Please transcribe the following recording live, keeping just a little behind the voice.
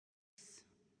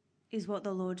is what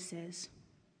the Lord says.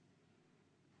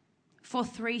 For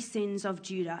 3 sins of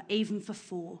Judah, even for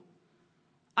 4,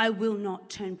 I will not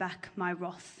turn back my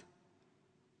wrath,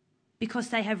 because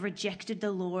they have rejected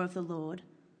the law of the Lord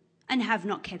and have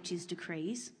not kept his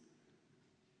decrees,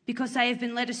 because they have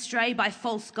been led astray by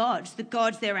false gods, the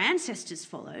gods their ancestors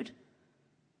followed.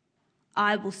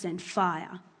 I will send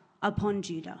fire upon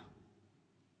Judah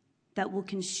that will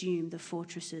consume the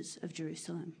fortresses of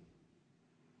Jerusalem.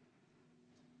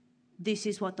 This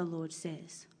is what the Lord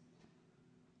says.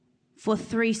 For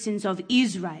 3 sins of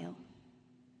Israel,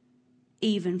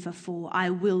 even for 4, I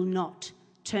will not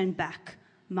turn back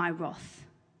my wrath.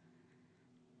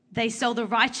 They sell the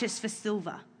righteous for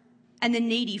silver and the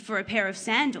needy for a pair of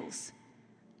sandals.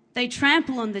 They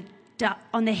trample on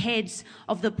the heads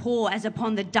of the poor as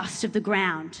upon the dust of the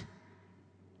ground,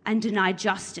 and deny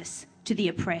justice to the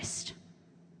oppressed.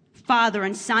 Father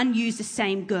and son use the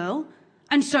same girl,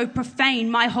 and so profane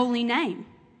my holy name.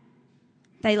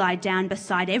 They lie down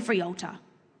beside every altar,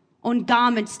 on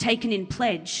garments taken in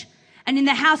pledge, and in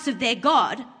the house of their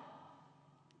God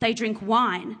they drink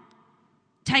wine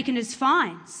taken as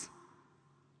fines.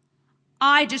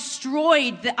 I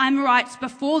destroyed the Amorites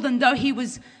before them, though he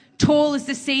was tall as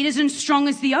the cedars and strong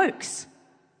as the oaks.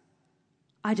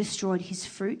 I destroyed his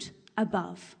fruit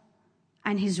above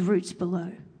and his roots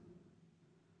below.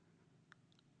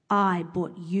 I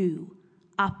brought you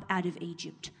up out of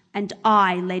Egypt, and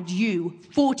I led you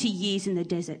 40 years in the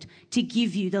desert to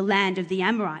give you the land of the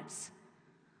Amorites.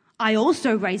 I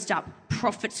also raised up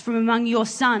prophets from among your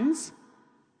sons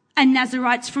and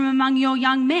Nazarites from among your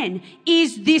young men.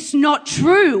 Is this not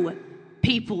true,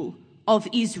 people of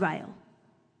Israel?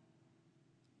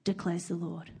 Declares the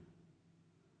Lord.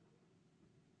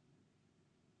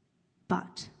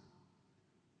 But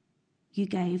you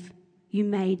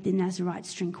made the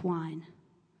Nazarites drink wine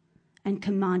and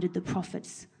commanded the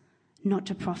prophets not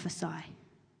to prophesy.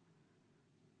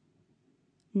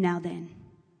 Now then,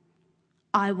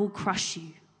 I will crush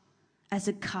you as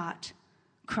a cart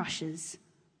crushes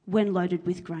when loaded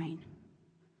with grain.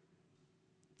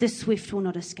 The swift will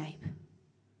not escape.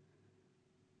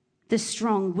 The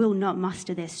strong will not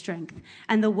muster their strength,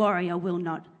 and the warrior will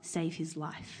not save his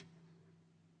life.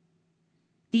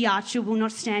 The archer will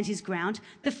not stand his ground,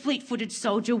 the fleet-footed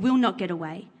soldier will not get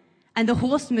away, and the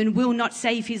horseman will not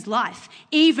save his life.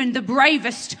 Even the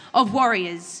bravest of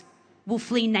warriors will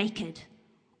flee naked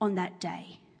on that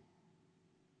day,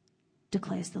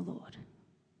 declares the Lord.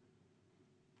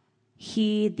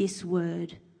 Hear this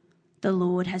word the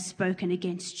Lord has spoken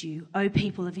against you, O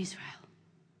people of Israel,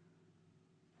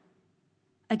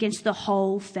 against the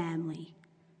whole family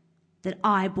that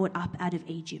I brought up out of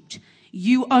Egypt.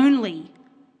 You only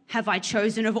have I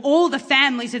chosen of all the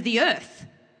families of the earth.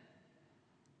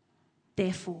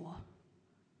 Therefore,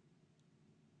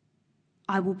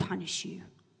 I will punish you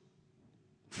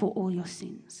for all your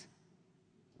sins.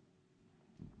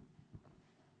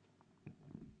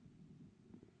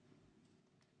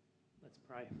 Let's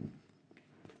pray.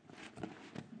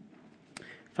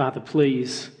 Father,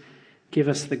 please give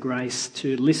us the grace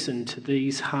to listen to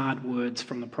these hard words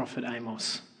from the prophet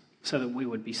Amos so that we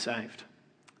would be saved.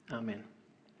 Amen.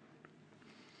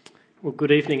 Well,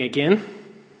 good evening again.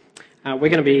 We're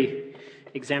going to be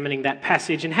examining that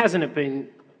passage, and hasn't it been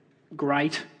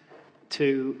great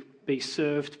to be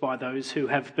served by those who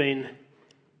have been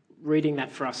reading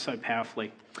that for us so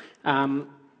powerfully?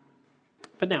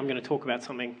 But now I'm going to talk about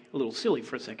something a little silly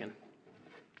for a second.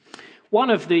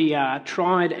 One of the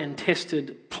tried and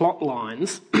tested plot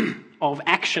lines of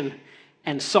action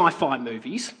and sci-fi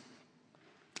movies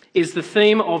is the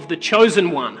theme of the chosen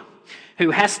one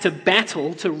who has to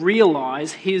battle to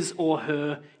realise his or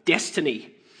her destiny.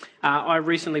 I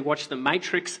recently watched The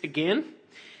Matrix again,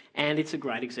 and it's a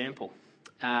great example.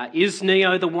 Is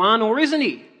Neo the one, or isn't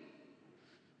he?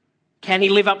 Can he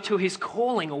live up to his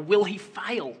calling, or will he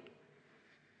fail?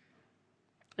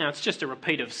 Now, it's just a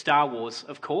repeat of Star Wars,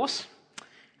 of course.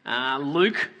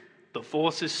 Luke, the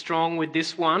Force is strong with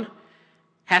this one,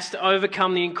 has to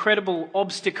overcome the incredible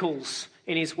obstacles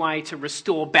in his way to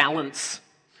restore balance.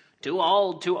 Too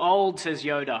old, says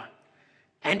Yoda.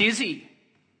 And is he?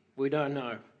 We don't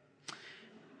know.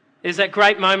 There's that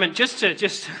great moment, just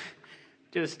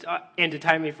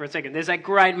entertain me for a second. There's that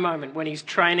great moment when he's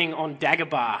training on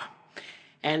Dagobah,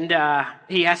 and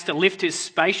he has to lift his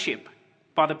spaceship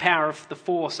by the power of the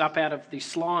Force up out of the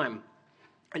slime,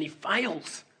 and he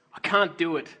fails. I can't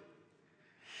do it.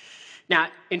 Now,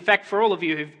 in fact, for all of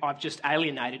you who I've just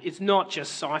alienated, it's not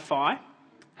just sci-fi.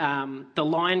 The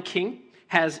Lion King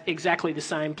has exactly the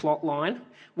same plot line.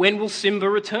 When will Simba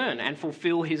return and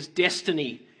fulfill his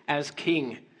destiny as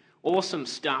king? Awesome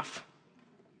stuff.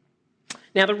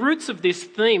 Now, the roots of this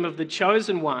theme of the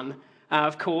chosen one,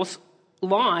 of course,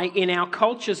 lie in our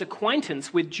culture's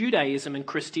acquaintance with Judaism and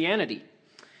Christianity,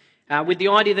 with the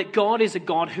idea that God is a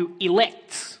God who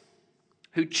elects,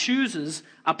 who chooses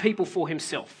a people for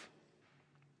himself.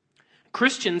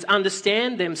 Christians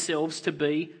understand themselves to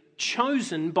be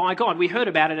chosen by God. We heard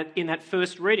about it in that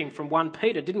first reading from 1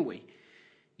 Peter, didn't we?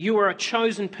 You are a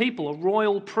chosen people, a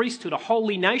royal priesthood, a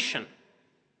holy nation,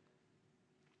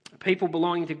 a people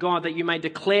belonging to God, that you may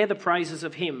declare the praises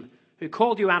of him who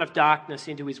called you out of darkness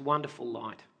into his wonderful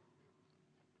light.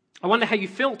 I wonder how you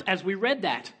felt as we read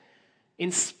that.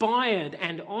 Inspired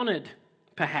and honoured,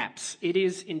 perhaps. It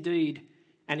is indeed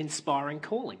an inspiring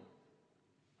calling.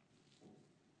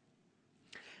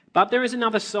 But there is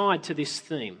another side to this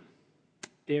theme.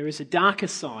 There is a darker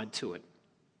side to it.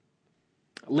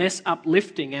 Less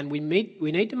uplifting, and we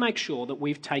need to make sure that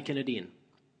we've taken it in.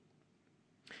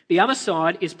 The other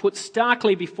side is put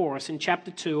starkly before us in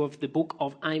chapter 2 of the book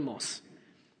of Amos,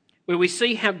 where we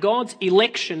see how God's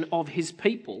election of his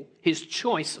people, his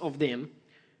choice of them,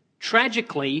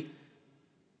 tragically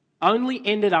only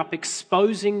ended up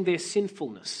exposing their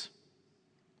sinfulness.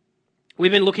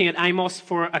 We've been looking at Amos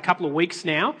for a couple of weeks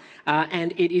now,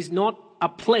 and it is not a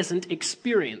pleasant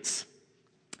experience,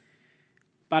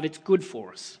 but it's good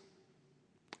for us.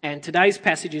 And today's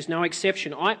passage is no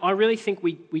exception. I really think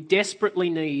we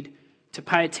desperately need to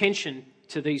pay attention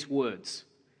to these words,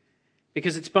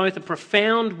 because it's both a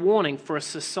profound warning for a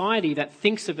society that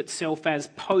thinks of itself as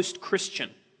post-Christian,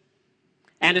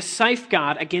 and a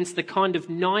safeguard against the kind of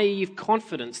naive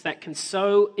confidence that can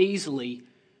so easily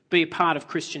be a part of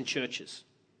Christian churches.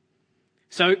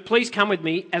 So please come with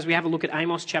me as we have a look at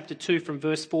Amos chapter 2 from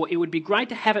verse 4. It would be great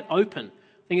to have it open.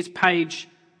 I think it's page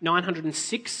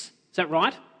 906. Is that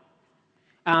right?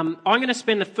 I'm going to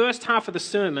spend the first half of the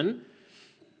sermon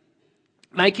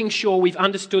making sure we've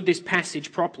understood this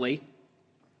passage properly,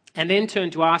 and then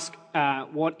turn to ask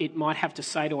what it might have to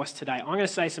say to us today. I'm going to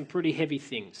say some pretty heavy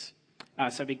things, so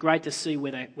it'd be great to see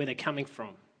where they're coming from.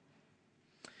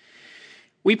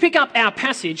 We pick up our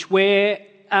passage where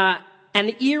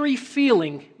an eerie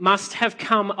feeling must have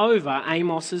come over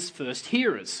Amos's first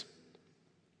hearers.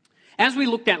 As we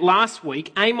looked at last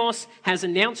week, Amos has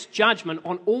announced judgment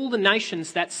on all the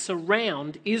nations that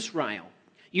surround Israel,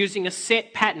 using a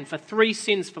set pattern: for 3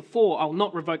 sins, for 4, I'll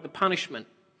not revoke the punishment.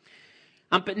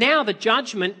 But now the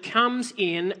judgment comes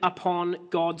in upon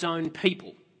God's own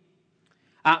people.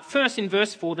 First, in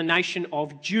verse 4, the nation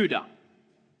of Judah.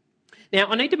 Now,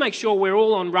 I need to make sure we're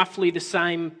all on roughly the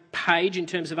same page in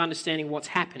terms of understanding what's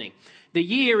happening. The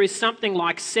year is something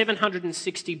like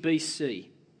 760 BC.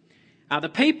 The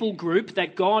people group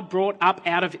that God brought up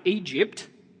out of Egypt,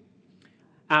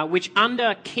 which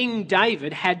under King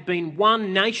David had been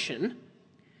one nation,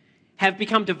 have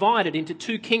become divided into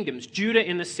 2 kingdoms, Judah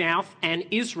in the south and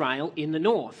Israel in the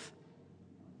north.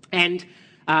 And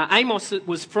Amos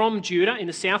was from Judah in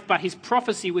the south, but his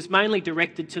prophecy was mainly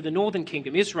directed to the northern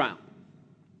kingdom, Israel.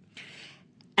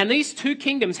 And these 2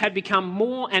 kingdoms had become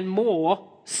more and more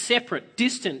separate,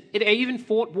 distant. It even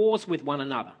fought wars with one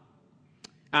another.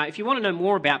 If you want to know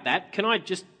more about that, can I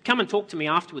just come and talk to me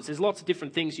afterwards? There's lots of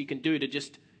different things you can do to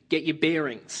just get your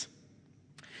bearings.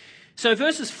 So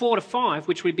verses 4 to 5,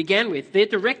 which we began with, they're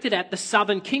directed at the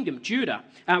southern kingdom, Judah,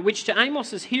 which to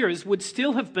Amos's hearers would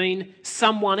still have been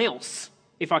someone else,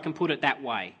 if I can put it that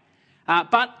way.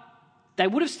 But they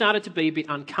would have started to be a bit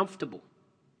uncomfortable,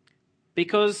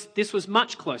 because this was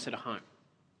much closer to home.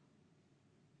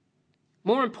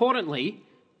 More importantly,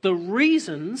 the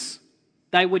reasons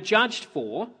they were judged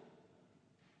for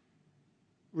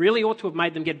really ought to have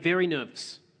made them get very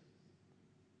nervous.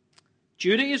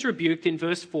 Judah is rebuked in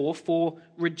verse 4 for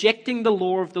rejecting the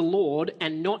law of the Lord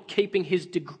and not keeping his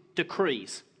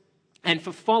decrees, and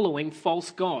for following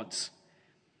false gods.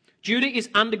 Judah is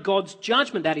under God's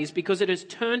judgment, that is, because it has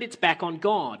turned its back on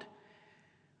God.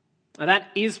 Now, that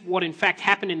is what in fact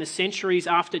happened in the centuries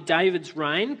after David's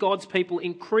reign. God's people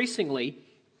increasingly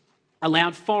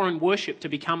allowed foreign worship to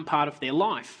become part of their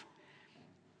life.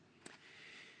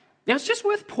 Now, it's just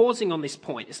worth pausing on this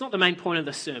point. It's not the main point of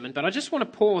the sermon, but I just want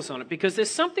to pause on it because there's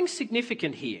something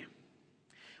significant here.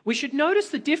 We should notice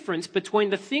the difference between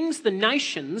the things the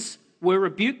nations were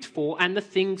rebuked for and the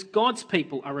things God's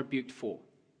people are rebuked for.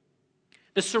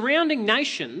 The surrounding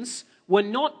nations were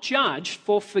not judged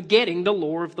for forgetting the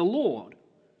law of the Lord.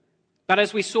 But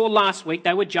as we saw last week,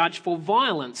 they were judged for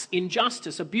violence,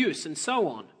 injustice, abuse, and so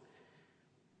on.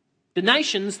 The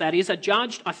nations, that is, are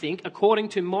judged, I think, according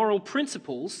to moral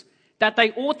principles that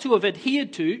they ought to have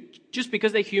adhered to just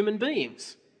because they're human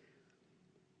beings.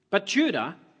 But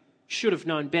Judah should have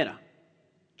known better.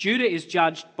 Judah is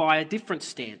judged by a different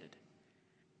standard.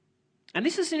 And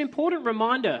this is an important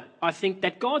reminder, I think,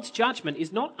 that God's judgment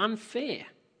is not unfair.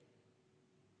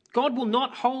 God will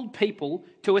not hold people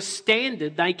to a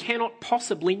standard they cannot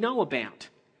possibly know about.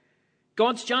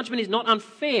 God's judgment is not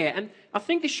unfair, and I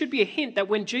think this should be a hint that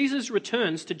when Jesus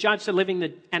returns to judge the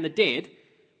living and the dead,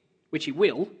 which he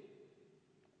will,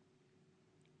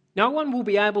 no one will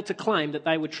be able to claim that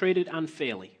they were treated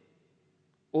unfairly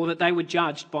or that they were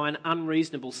judged by an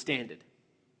unreasonable standard.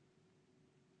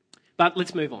 But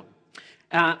let's move on.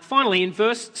 Finally, in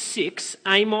verse 6,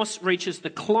 Amos reaches the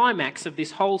climax of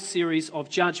this whole series of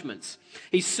judgments.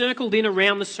 He's circled in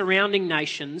around the surrounding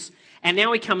nations, and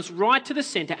now he comes right to the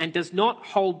centre and does not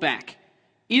hold back.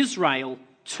 Israel,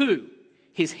 too,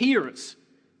 his hearers,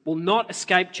 will not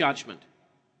escape judgment.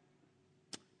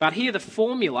 But here the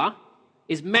formula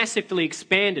is massively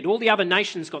expanded. All the other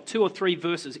nations got 2 or 3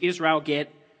 verses. Israel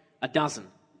get a dozen.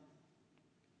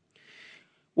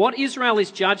 What Israel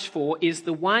is judged for is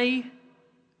the way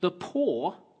the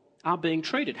poor are being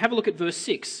treated. Have a look at verse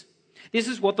 6. This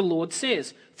is what the Lord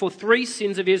says. For 3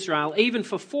 sins of Israel, even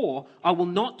for 4, I will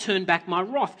not turn back my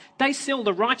wrath. They sell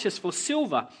the righteous for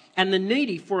silver and the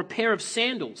needy for a pair of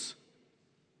sandals.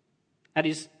 That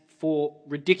is for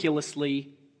ridiculously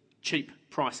cheap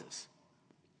prices.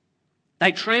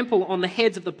 They trample on the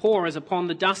heads of the poor as upon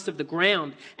the dust of the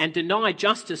ground and deny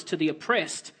justice to the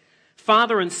oppressed.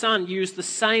 Father and son use the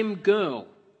same girl.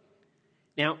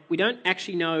 Now, we don't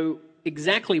actually know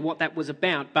exactly what that was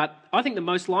about, but I think the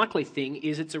most likely thing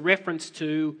is it's a reference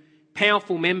to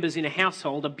powerful members in a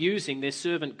household abusing their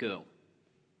servant girl.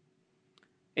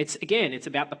 It's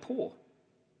about the poor.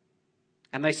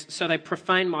 And so they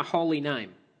profane my holy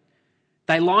name.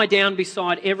 They lie down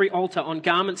beside every altar on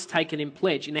garments taken in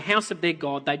pledge. In the house of their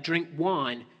God, they drink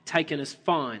wine taken as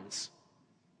fines.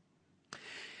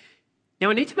 Now,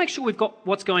 I need to make sure we've got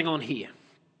what's going on here.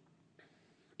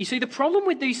 You see, the problem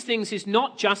with these things is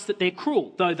not just that they're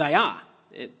cruel, though they are.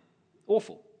 They're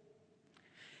awful.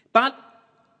 But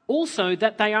also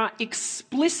that they are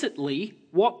explicitly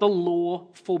what the law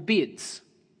forbids.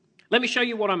 Let me show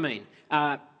you what I mean.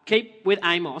 Keep with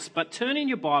Amos, but turn in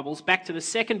your Bibles back to the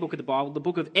second book of the Bible, the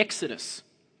book of Exodus.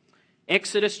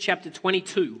 Exodus chapter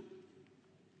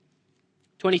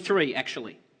 23,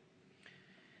 actually.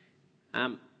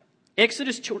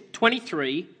 Exodus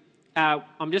 23,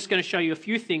 I'm just going to show you a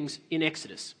few things in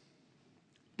Exodus.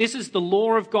 This is the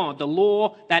law of God, the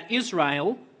law that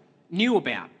Israel knew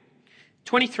about.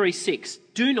 23:6,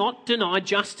 do not deny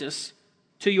justice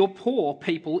to your poor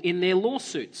people in their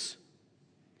lawsuits.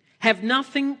 Have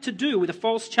nothing to do with a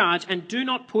false charge, and do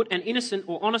not put an innocent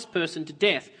or honest person to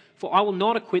death, for I will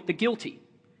not acquit the guilty.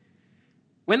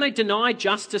 When they deny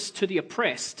justice to the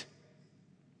oppressed,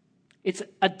 it's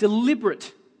a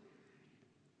deliberate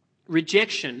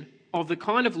rejection of the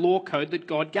kind of law code that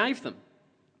God gave them.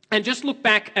 And just look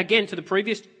back again to the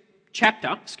previous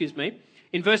chapter,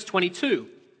 in verse 22.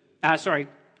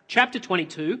 Chapter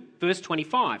 22, verse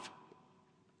 25.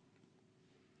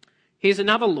 Here's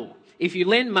another law. If you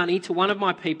lend money to one of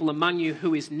my people among you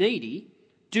who is needy,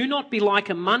 do not be like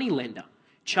a moneylender.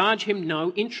 Charge him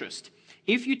no interest.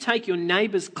 If you take your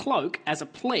neighbour's cloak as a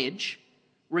pledge,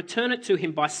 return it to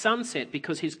him by sunset,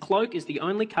 because his cloak is the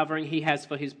only covering he has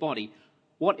for his body.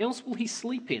 What else will he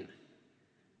sleep in?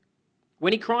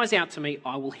 When he cries out to me,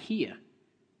 I will hear,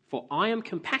 for I am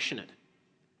compassionate.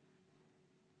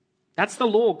 That's the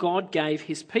law God gave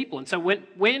his people. And so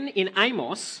when in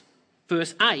Amos,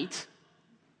 verse 8,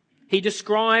 he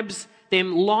describes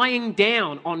them lying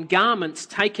down on garments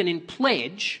taken in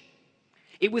pledge,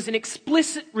 it was an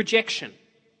explicit rejection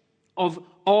of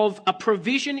a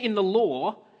provision in the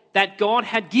law that God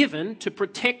had given to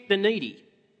protect the needy.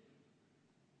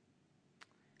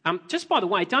 Just by the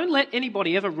way, don't let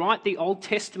anybody ever write the Old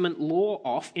Testament law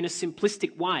off in a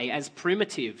simplistic way as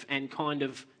primitive and kind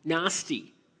of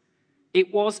nasty.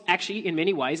 It was actually, in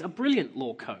many ways, a brilliant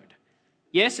law code.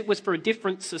 Yes, it was for a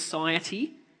different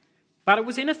society, but it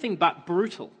was anything but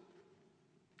brutal.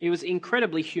 It was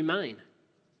incredibly humane.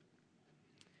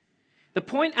 The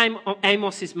point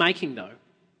Amos is making, though,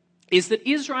 is that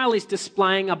Israel is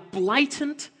displaying a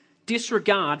blatant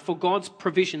disregard for God's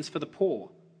provisions for the poor.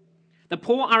 The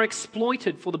poor are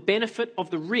exploited for the benefit of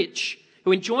the rich,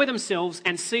 who enjoy themselves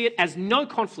and see it as no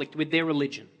conflict with their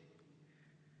religion.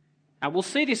 We'll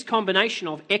see this combination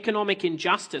of economic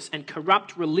injustice and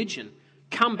corrupt religion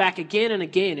come back again and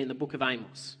again in the book of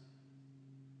Amos.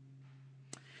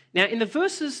 Now, in the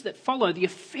verses that follow, the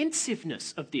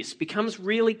offensiveness of this becomes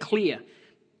really clear.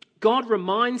 God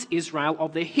reminds Israel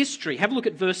of their history. Have a look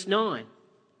at verse 9.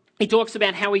 He talks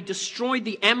about how he destroyed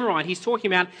the Amorite. He's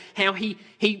talking about how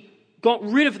he got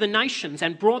rid of the nations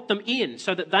and brought them in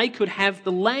so that they could have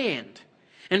the land.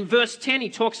 And verse 10, he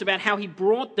talks about how he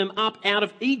brought them up out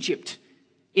of Egypt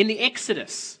in the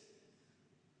Exodus.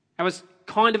 That was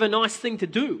kind of a nice thing to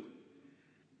do.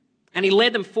 And he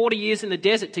led them 40 years in the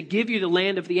desert to give you the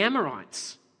land of the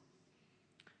Amorites.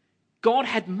 God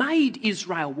had made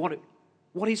Israel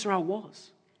what Israel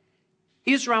was.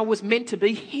 Israel was meant to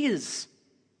be his.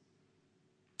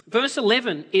 Verse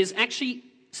 11 is actually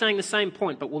saying the same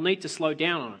point, but we'll need to slow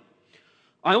down on it.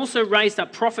 I also raised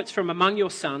up prophets from among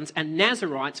your sons and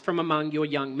Nazarites from among your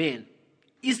young men.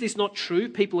 Is this not true,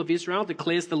 people of Israel,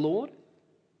 declares the Lord?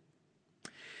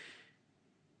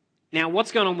 Now,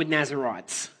 what's going on with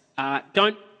Nazarites?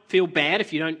 Don't feel bad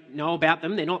if you don't know about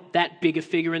them. They're not that big a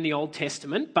figure in the Old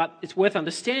Testament, but it's worth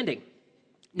understanding.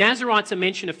 Nazarites are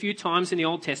mentioned a few times in the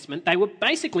Old Testament. They were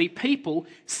basically people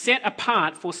set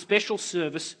apart for special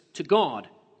service to God.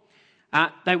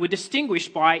 They were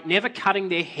distinguished by never cutting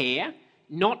their hair,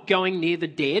 not going near the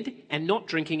dead, and not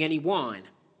drinking any wine.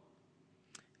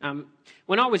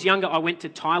 When I was younger, I went to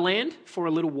Thailand for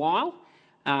a little while,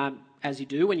 as you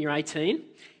do when you're 18.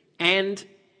 And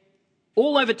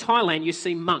all over Thailand, you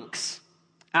see monks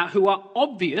who are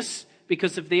obvious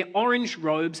because of their orange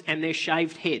robes and their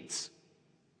shaved heads.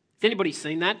 Has anybody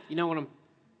seen that? You know what I'm...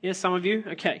 Yeah, some of you?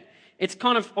 Okay. It's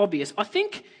kind of obvious. I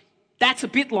think that's a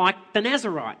bit like the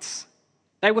Nazarites.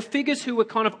 They were figures who were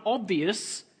kind of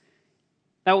obvious.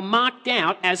 They were marked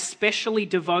out as specially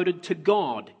devoted to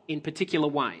God in particular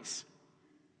ways.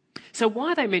 So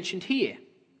why are they mentioned here?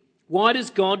 Why does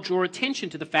God draw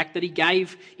attention to the fact that he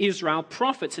gave Israel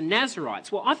prophets and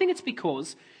Nazarites? Well, I think it's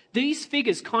because these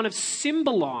figures kind of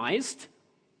symbolised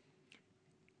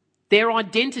their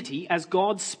identity as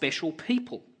God's special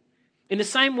people. In the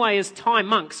same way as Thai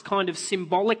monks kind of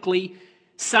symbolically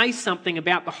say something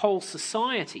about the whole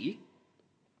society,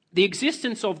 the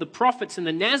existence of the prophets and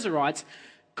the Nazarites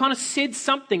kind of said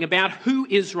something about who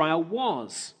Israel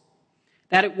was,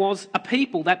 that it was a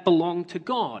people that belonged to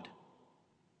God.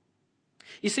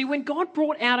 You see, when God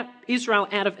brought Israel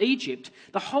out of Egypt,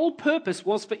 the whole purpose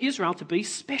was for Israel to be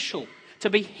special, to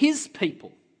be his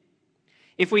people.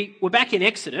 If we were back in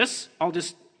Exodus, I'll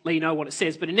just let you know what it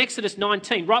says, but in Exodus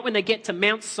 19, right when they get to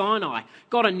Mount Sinai,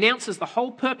 God announces the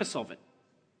whole purpose of it.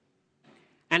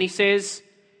 And he says,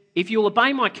 if you'll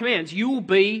obey my commands, you will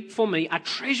be for me a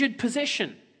treasured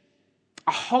possession,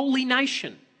 a holy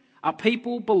nation, a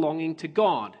people belonging to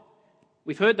God.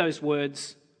 We've heard those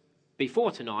words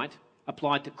before tonight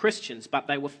applied to Christians, but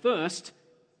they were first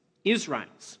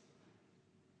Israel's.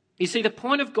 You see, the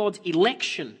point of God's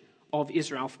election of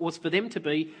Israel was for them to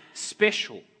be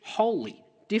special, holy,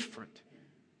 different.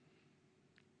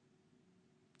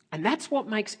 And that's what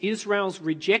makes Israel's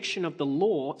rejection of the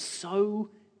law so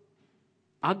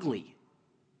ugly.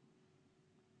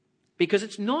 Because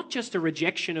it's not just a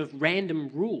rejection of random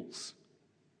rules.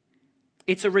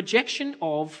 It's a rejection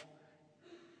of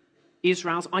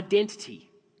Israel's identity,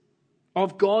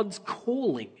 of God's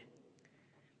calling.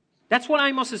 That's what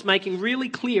Amos is making really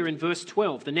clear in verse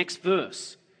 12, the next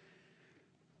verse.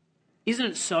 Isn't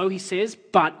it so, he says,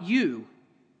 but you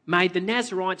made the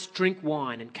Nazarites drink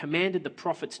wine and commanded the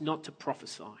prophets not to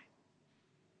prophesy.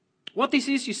 What this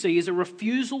is, you see, is a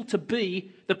refusal to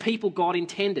be the people God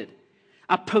intended,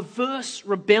 a perverse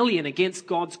rebellion against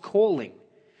God's calling,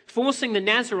 forcing the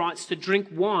Nazarites to drink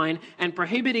wine and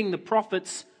prohibiting the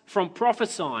prophets from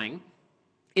prophesying.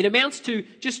 It amounts to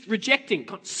just rejecting,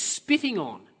 spitting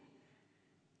on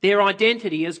their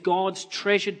identity as God's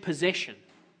treasured possession.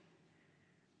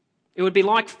 It would be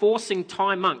like forcing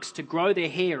Thai monks to grow their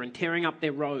hair and tearing up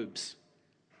their robes.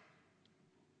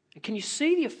 And can you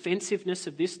see the offensiveness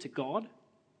of this to God?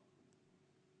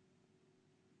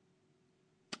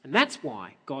 And that's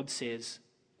why God says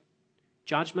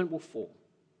judgment will fall.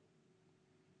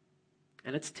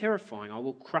 And it's terrifying. I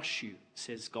will crush you,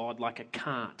 says God, like a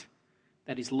cart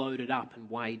that is loaded up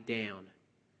and weighed down.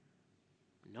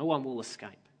 No one will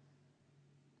escape.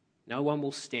 No one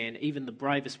will stand. Even the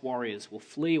bravest warriors will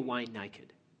flee away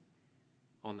naked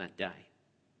on that day.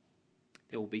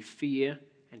 There will be fear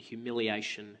and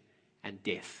humiliation and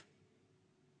death.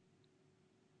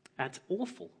 That's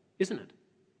awful, isn't it?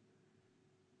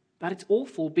 But it's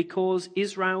awful because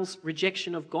Israel's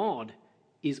rejection of God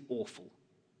is awful.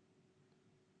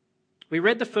 We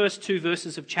read the first two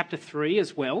verses of chapter 3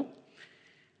 as well.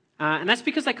 And that's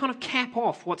because they kind of cap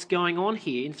off what's going on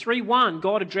here. In 3:1,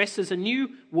 God addresses a new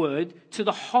word to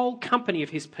the whole company of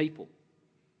his people.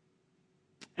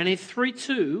 And in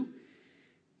 3:2,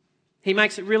 he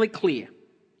makes it really clear.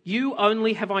 You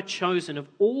only have I chosen of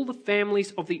all the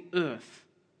families of the earth.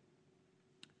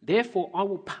 Therefore, I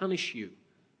will punish you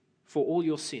for all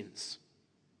your sins.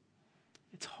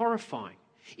 It's horrifying.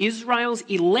 Israel's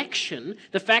election,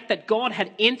 the fact that God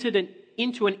had entered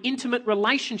into an intimate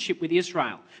relationship with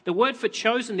Israel. The word for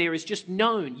chosen there is just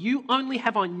known. You only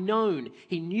have I known.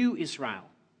 He knew Israel.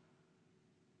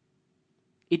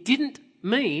 It didn't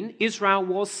mean Israel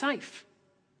was safe.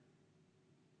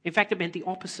 In fact, it meant the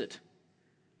opposite.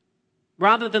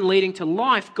 Rather than leading to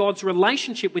life, God's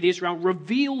relationship with Israel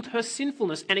revealed her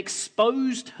sinfulness and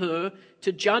exposed her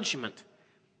to judgment.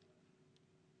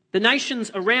 The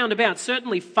nations around about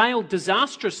certainly failed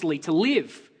disastrously to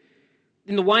live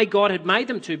in the way God had made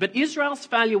them to, but Israel's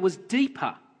failure was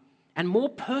deeper and more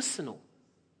personal.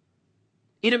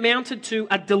 It amounted to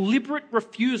a deliberate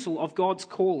refusal of God's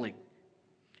calling.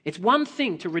 It's one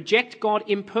thing to reject God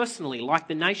impersonally like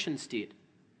the nations did.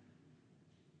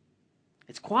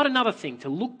 It's quite another thing to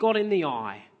look God in the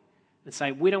eye and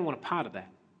say, we don't want a part of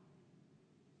that.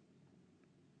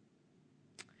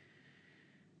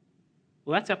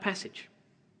 Well, that's our passage.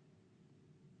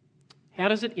 How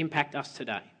does it impact us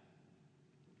today?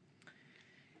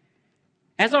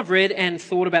 As I've read and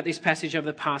thought about this passage over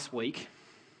the past week,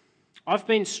 I've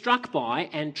been struck by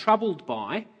and troubled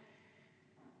by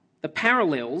the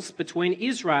parallels between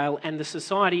Israel and the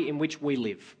society in which we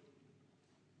live.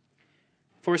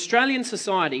 For Australian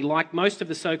society, like most of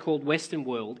the so-called Western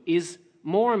world, is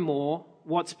more and more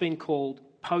what's been called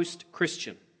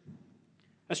post-Christian.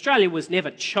 Australia was never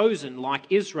chosen like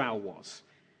Israel was,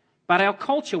 but our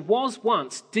culture was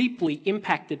once deeply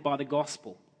impacted by the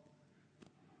gospel.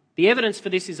 The evidence for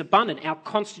this is abundant. Our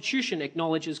constitution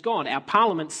acknowledges God. Our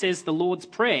parliament says the Lord's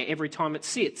Prayer every time it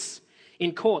sits.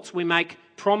 In courts, we make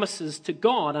promises to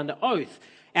God under oath.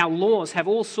 Our laws have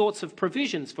all sorts of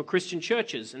provisions for Christian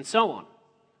churches and so on.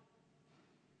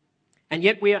 And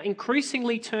yet we are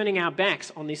increasingly turning our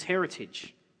backs on this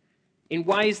heritage in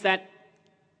ways that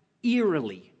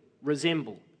eerily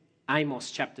resemble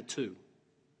Amos chapter 2.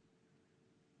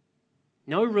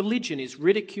 No religion is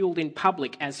ridiculed in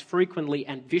public as frequently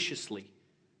and viciously.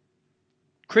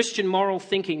 Christian moral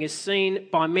thinking is seen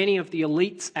by many of the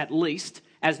elites, at least,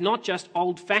 as not just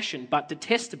old-fashioned but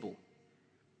detestable.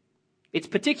 It's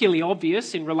particularly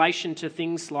obvious in relation to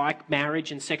things like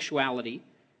marriage and sexuality,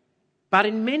 but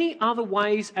in many other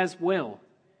ways as well.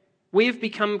 We have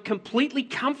become completely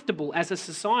comfortable as a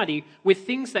society with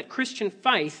things that Christian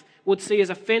faith would see as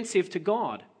offensive to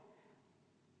God.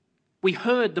 We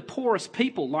herd the poorest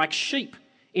people like sheep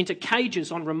into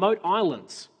cages on remote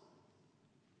islands.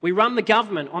 We run the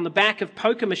government on the back of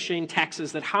poker machine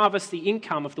taxes that harvest the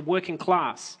income of the working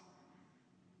class.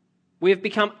 We have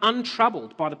become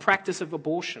untroubled by the practice of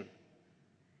abortion.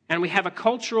 And we have a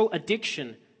cultural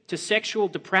addiction to sexual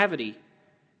depravity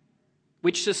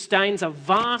which sustains a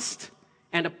vast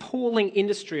and appalling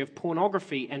industry of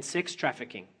pornography and sex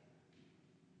trafficking.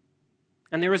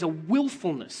 And there is a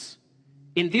willfulness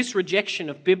in this rejection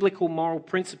of biblical moral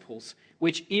principles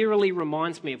which eerily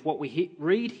reminds me of what we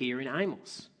read here in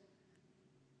Amos.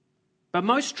 But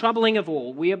most troubling of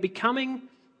all, we are becoming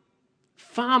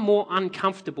far more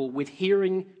uncomfortable with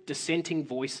hearing dissenting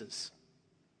voices.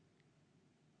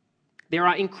 There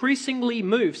are increasingly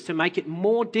moves to make it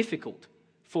more difficult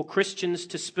for Christians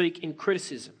to speak in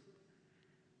criticism.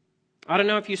 I don't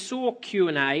know if you saw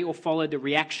Q&A or followed the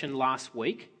reaction last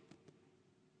week.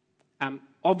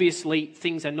 Obviously,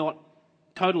 things are not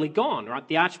totally gone, right?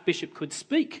 The Archbishop could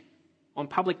speak on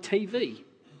public TV.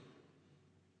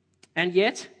 And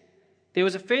yet, there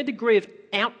was a fair degree of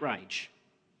outrage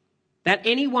that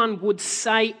anyone would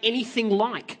say anything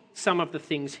like some of the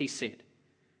things he said.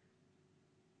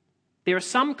 There are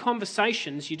some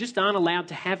conversations you just aren't allowed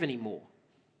to have anymore.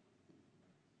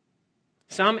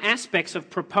 Some aspects of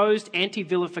proposed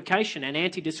anti-vilification and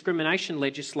anti-discrimination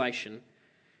legislation,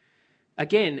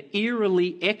 again,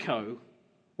 eerily echo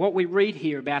what we read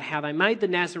here about how they made the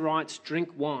Nazarites drink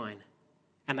wine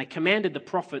and they commanded the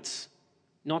prophets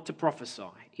not to prophesy.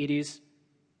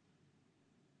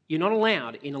 You're not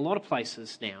allowed in a lot of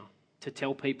places now to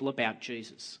tell people about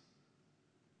Jesus.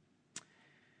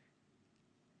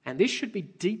 And this should be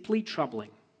deeply troubling,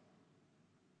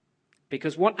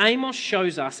 because what Amos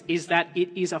shows us is that it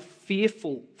is a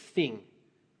fearful thing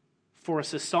for a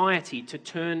society to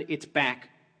turn its back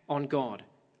on God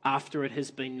after it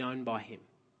has been known by him.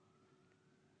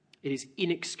 It is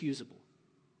inexcusable.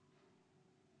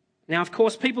 Now, of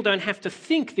course, people don't have to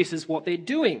think this is what they're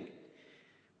doing.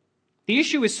 The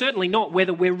issue is certainly not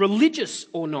whether we're religious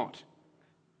or not.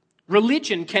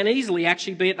 Religion can easily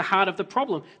actually be at the heart of the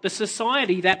problem. The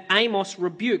society that Amos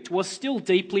rebuked was still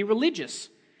deeply religious.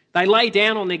 They lay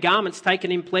down on their garments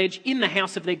taken in pledge in the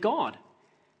house of their God.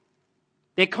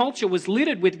 Their culture was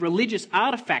littered with religious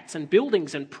artifacts and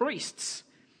buildings and priests.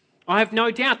 I have no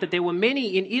doubt that there were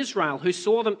many in Israel who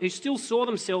still saw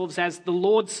themselves as the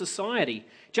Lord's society,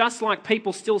 just like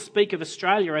people still speak of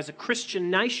Australia as a Christian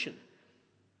nation.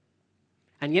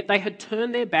 And yet they had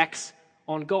turned their backs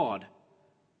on God,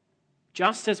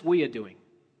 just as we are doing.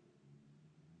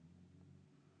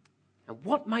 And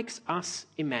what makes us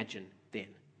imagine, then,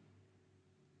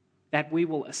 that we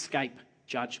will escape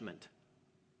judgment?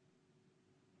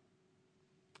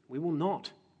 We will not.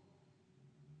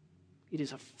 It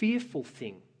is a fearful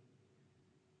thing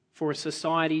for a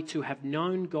society to have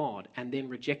known God and then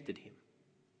rejected him.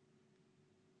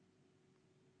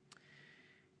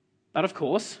 But of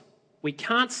course, we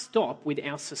can't stop with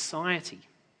our society.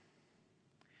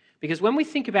 Because when we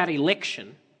think about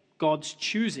election, God's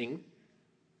choosing,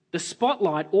 the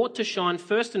spotlight ought to shine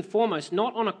first and foremost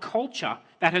not on a culture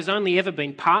that has only ever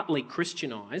been partly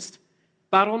Christianised,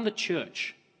 but on the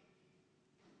church.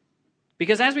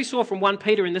 Because as we saw from 1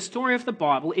 Peter in the story of the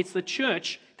Bible, it's the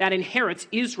church that inherits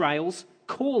Israel's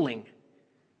calling.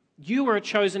 You are a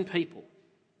chosen people.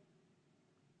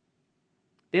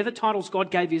 They're the titles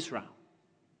God gave Israel.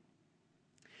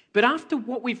 But after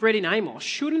what we've read in Amos,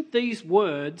 shouldn't these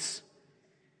words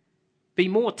be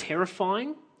more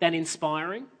terrifying than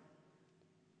inspiring?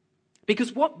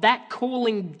 Because what that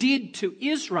calling did to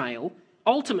Israel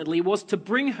ultimately was to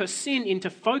bring her sin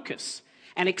into focus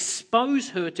and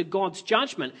expose her to God's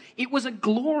judgment. It was a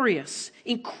glorious,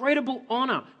 incredible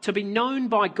honour to be known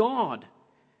by God,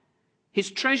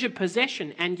 his treasured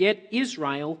possession, and yet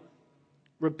Israel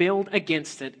rebelled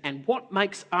against it. And what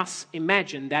makes us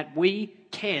imagine that we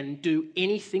can do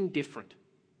anything different?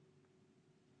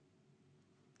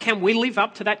 Can we live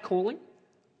up to that calling?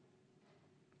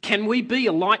 Can we be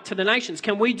a light to the nations?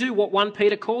 Can we do what 1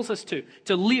 Peter calls us to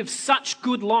live such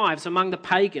good lives among the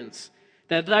pagans,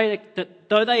 that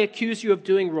though they accuse you of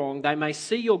doing wrong, they may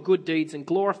see your good deeds and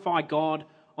glorify God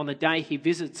on the day he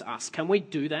visits us? Can we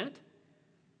do that?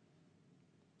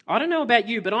 I don't know about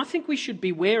you, but I think we should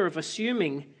beware of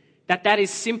assuming that that is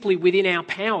simply within our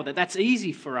power, that that's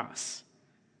easy for us.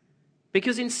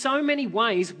 Because in so many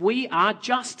ways, we are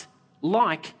just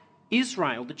like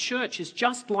Israel. The church is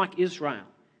just like Israel.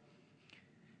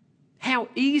 How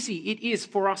easy it is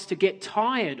for us to get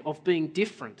tired of being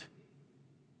different.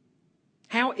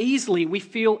 How easily we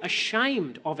feel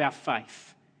ashamed of our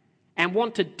faith and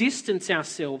want to distance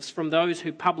ourselves from those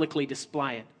who publicly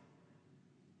display it.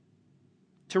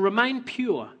 To remain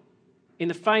pure in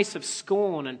the face of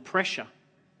scorn and pressure.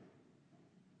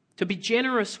 To be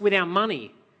generous with our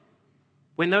money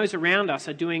when those around us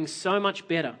are doing so much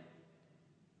better.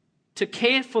 To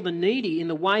care for the needy in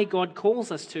the way God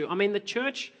calls us to. I mean, the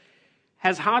church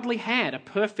has hardly had a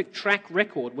perfect track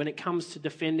record when it comes to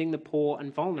defending the poor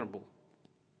and vulnerable.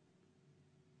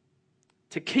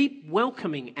 To keep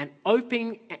welcoming and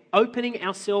opening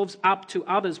ourselves up to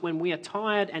others when we are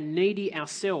tired and needy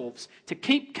ourselves. To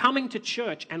keep coming to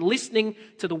church and listening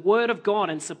to the Word of God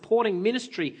and supporting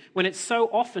ministry when it's so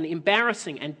often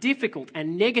embarrassing and difficult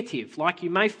and negative, like you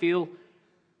may feel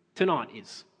tonight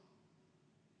is.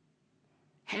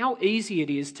 How easy it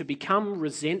is to become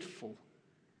resentful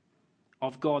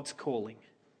of God's calling.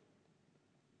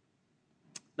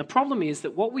 The problem is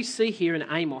that what we see here in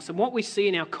Amos and what we see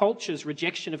in our culture's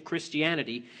rejection of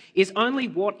Christianity is only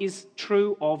what is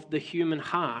true of the human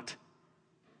heart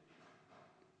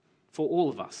for all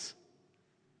of us.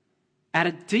 At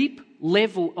a deep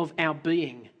level of our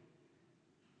being,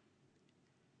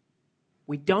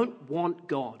 we don't want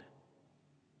God.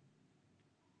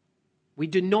 We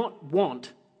do not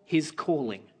want his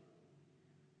calling.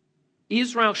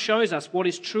 Israel shows us what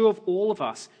is true of all of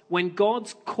us. When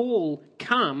God's call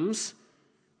comes,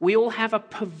 we all have a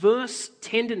perverse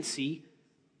tendency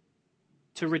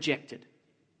to reject it.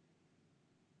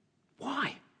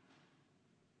 Why?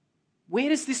 Where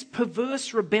does this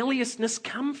perverse rebelliousness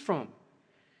come from?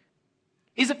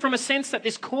 Is it from a sense that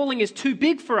this calling is too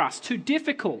big for us, too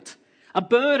difficult, a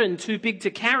burden too big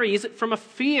to carry? Is it from a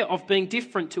fear of being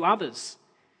different to others?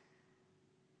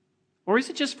 Or is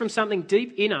it just from something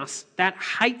deep in us that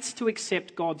hates to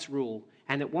accept God's rule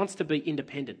and that wants to be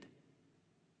independent?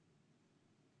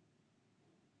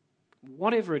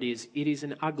 Whatever it is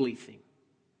an ugly thing.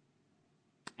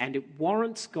 And it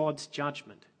warrants God's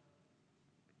judgment.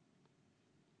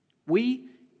 We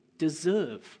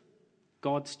deserve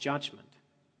God's judgment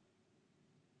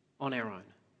on our own.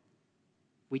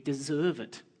 We deserve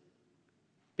it.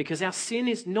 Because our sin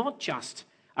is not just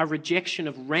a rejection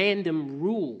of random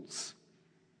rules.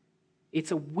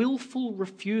 It's a willful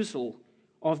refusal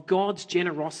of God's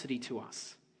generosity to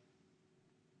us.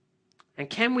 And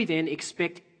can we then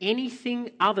expect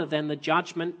anything other than the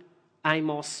judgment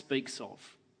Amos speaks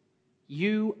of.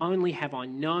 You only have I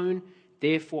known,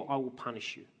 therefore I will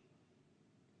punish you.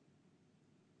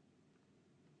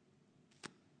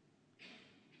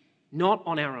 Not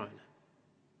on our own.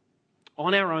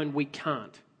 On our own, we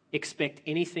can't expect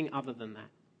anything other than that.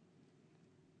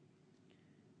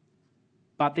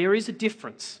 But there is a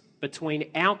difference between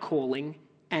our calling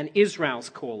and Israel's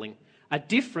calling, a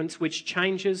difference which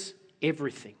changes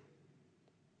everything.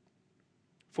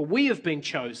 For we have been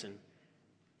chosen,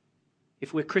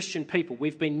 if we're Christian people,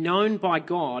 we've been known by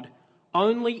God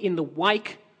only in the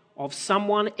wake of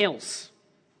someone else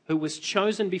who was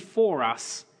chosen before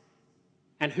us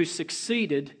and who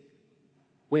succeeded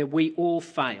where we all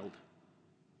failed.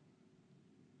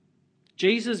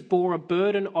 Jesus bore a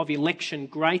burden of election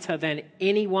greater than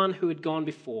anyone who had gone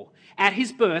before. At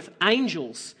his birth,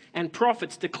 angels and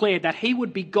prophets declared that he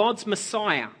would be God's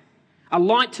Messiah, a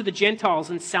light to the Gentiles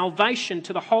and salvation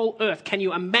to the whole earth. Can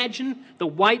you imagine the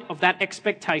weight of that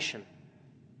expectation?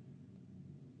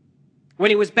 When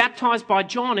he was baptized by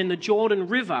John in the Jordan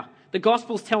River, the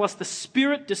Gospels tell us the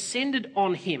Spirit descended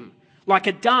on him like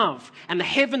a dove, and the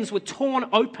heavens were torn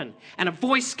open, and a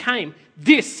voice came,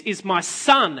 "This is my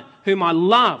Son, whom I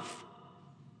love.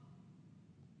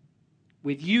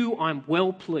 With you I'm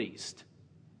well pleased."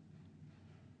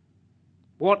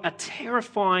 What a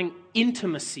terrifying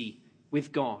intimacy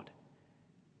with God.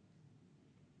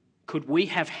 Could we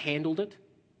have handled it?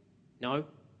 No.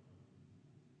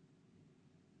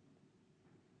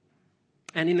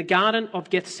 And in the Garden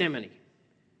of Gethsemane,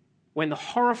 when the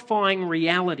horrifying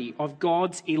reality of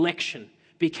God's election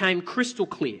became crystal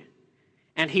clear,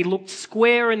 and he looked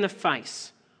square in the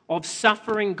face of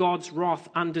suffering God's wrath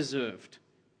undeserved,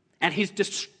 and his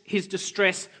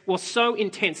distress was so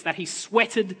intense that he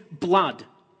sweated blood,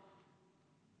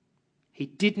 he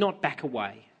did not back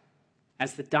away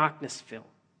as the darkness fell,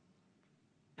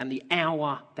 and the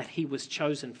hour that he was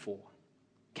chosen for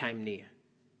came near.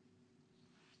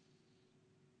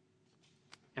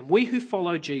 And we who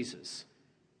follow Jesus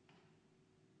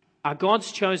are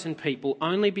God's chosen people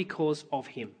only because of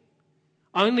him.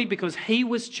 Only because he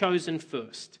was chosen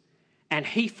first and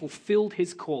he fulfilled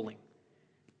his calling.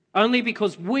 Only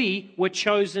because we were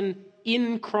chosen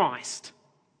in Christ,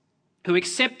 who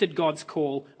accepted God's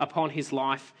call upon his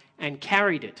life and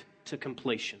carried it to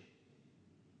completion.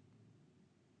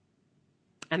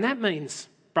 And that means,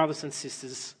 brothers and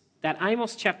sisters, that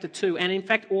Amos chapter 2, and in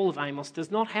fact all of Amos, does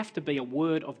not have to be a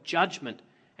word of judgment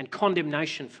and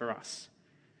condemnation for us.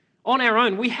 On our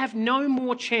own, we have no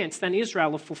more chance than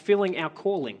Israel of fulfilling our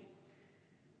calling.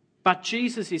 But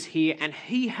Jesus is here and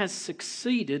he has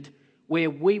succeeded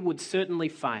where we would certainly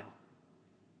fail.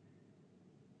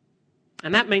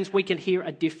 And that means we can hear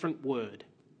a different word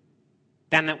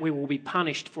than that we will be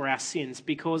punished for our sins,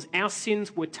 because our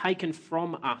sins were taken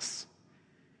from us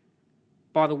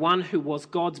by the one who was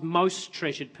God's most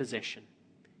treasured possession,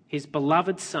 his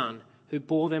beloved Son, who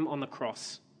bore them on the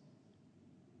cross.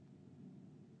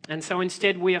 And so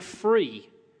instead we are free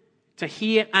to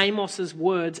hear Amos's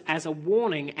words as a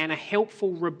warning and a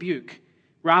helpful rebuke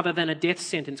rather than a death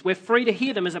sentence. We're free to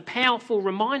hear them as a powerful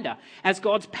reminder, as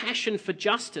God's passion for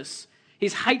justice,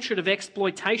 his hatred of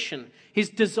exploitation, his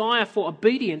desire for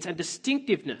obedience and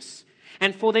distinctiveness,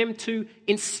 and for them to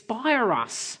inspire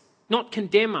us, not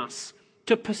condemn us,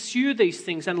 to pursue these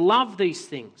things and love these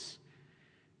things.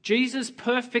 Jesus'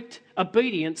 perfect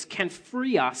obedience can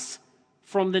free us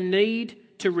from the need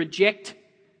to reject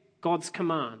God's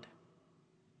command.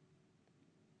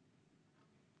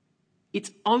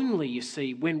 It's only, you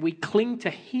see, when we cling to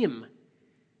him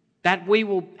that we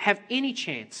will have any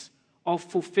chance of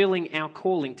fulfilling our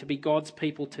calling to be God's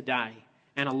people today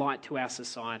and a light to our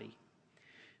society.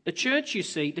 The church, you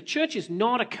see, the church is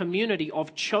not a community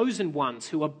of chosen ones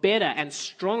who are better and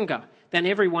stronger than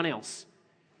everyone else.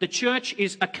 The church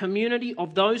is a community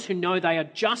of those who know they are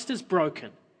just as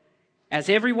broken as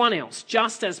everyone else,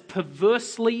 just as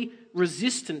perversely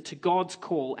resistant to God's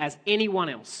call as anyone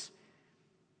else,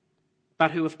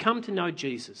 but who have come to know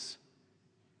Jesus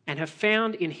and have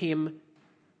found in him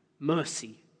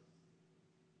mercy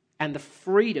and the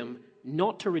freedom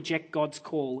not to reject God's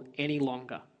call any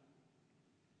longer,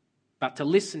 but to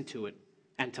listen to it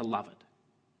and to love it.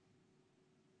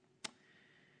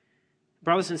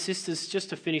 Brothers and sisters, just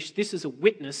to finish, this is a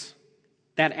witness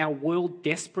that our world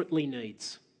desperately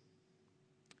needs,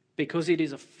 because it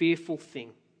is a fearful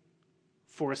thing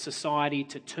for a society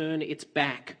to turn its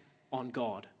back on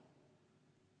God.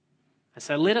 And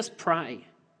so let us pray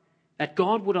that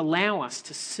God would allow us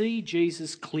to see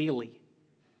Jesus clearly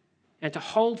and to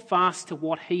hold fast to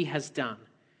what he has done,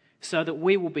 so that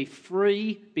we will be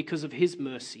free because of his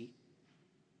mercy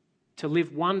to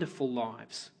live wonderful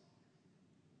lives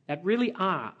that really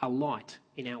are a light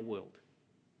in our world.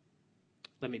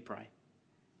 Let me pray.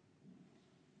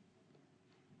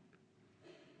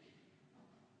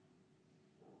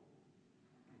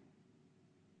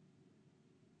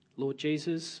 Lord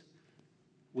Jesus,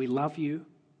 we love you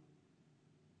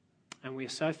and we are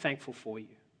so thankful for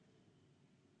you.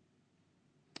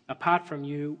 Apart from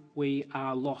you, we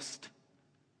are lost,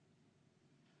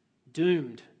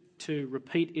 doomed to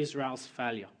repeat Israel's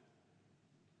failure.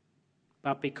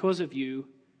 But because of you,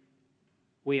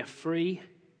 we are free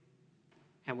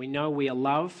and we know we are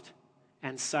loved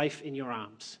and safe in your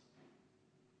arms.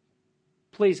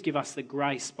 Please give us the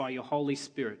grace by your Holy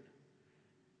Spirit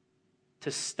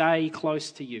to stay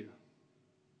close to you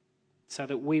so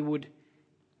that we would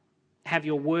have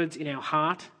your words in our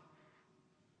heart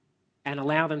and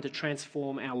allow them to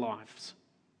transform our lives.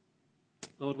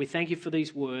 Lord, we thank you for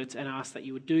these words and ask that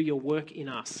you would do your work in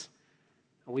us.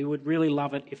 And we would really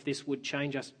love it if this would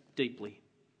change us deeply.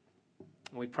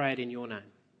 And we pray it in your name.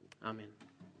 Amen.